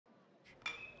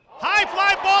High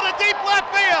fly ball to deep left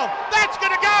field. That's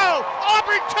going to go.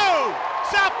 Auburn 2,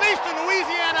 Southeastern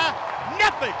Louisiana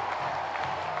nothing.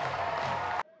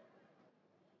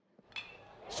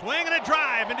 Swing and a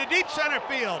drive into deep center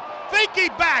field. Finke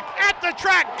back at the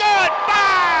track.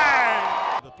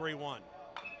 Goodbye. The 3-1.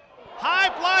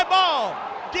 High fly ball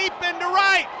deep into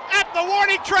right at the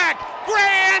warning track.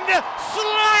 Grand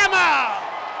slammer.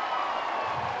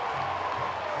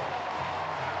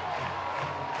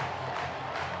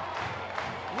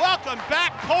 Welcome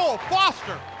back, Cole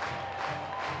Foster.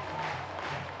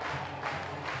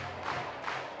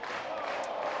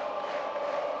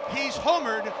 He's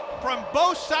homered from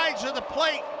both sides of the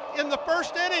plate in the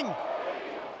first inning.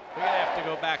 We're going to have to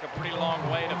go back a pretty long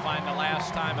way to find the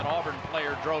last time an Auburn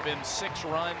player drove in 6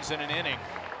 runs in an inning.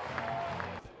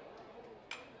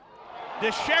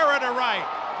 DeShera to right.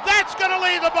 That's going to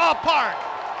leave the ballpark.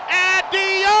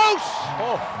 Adios!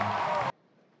 Oh.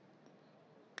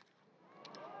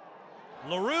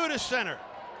 LaRue to center.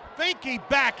 Finke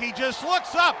back. He just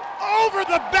looks up over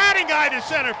the batting eye to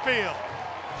center field.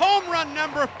 Home run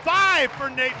number 5 for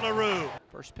Nate LaRue.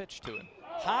 First pitch to him.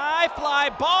 High fly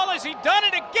ball. Has he done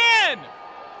it again?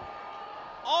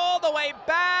 All the way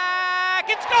back.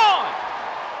 It's gone.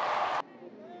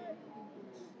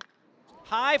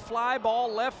 High fly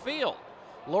ball left field.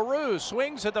 LaRue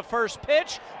swings at the first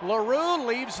pitch. LaRue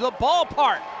leaves the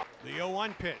ballpark. The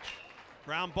 0-1 pitch.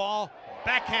 Ground ball.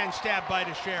 Backhand stab by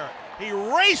DeShera. He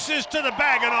races to the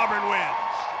bag and Auburn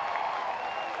wins.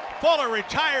 Fuller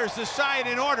retires the side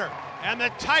in order, and the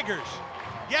Tigers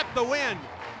get the win.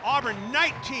 Auburn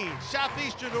 19,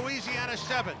 Southeastern Louisiana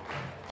 7.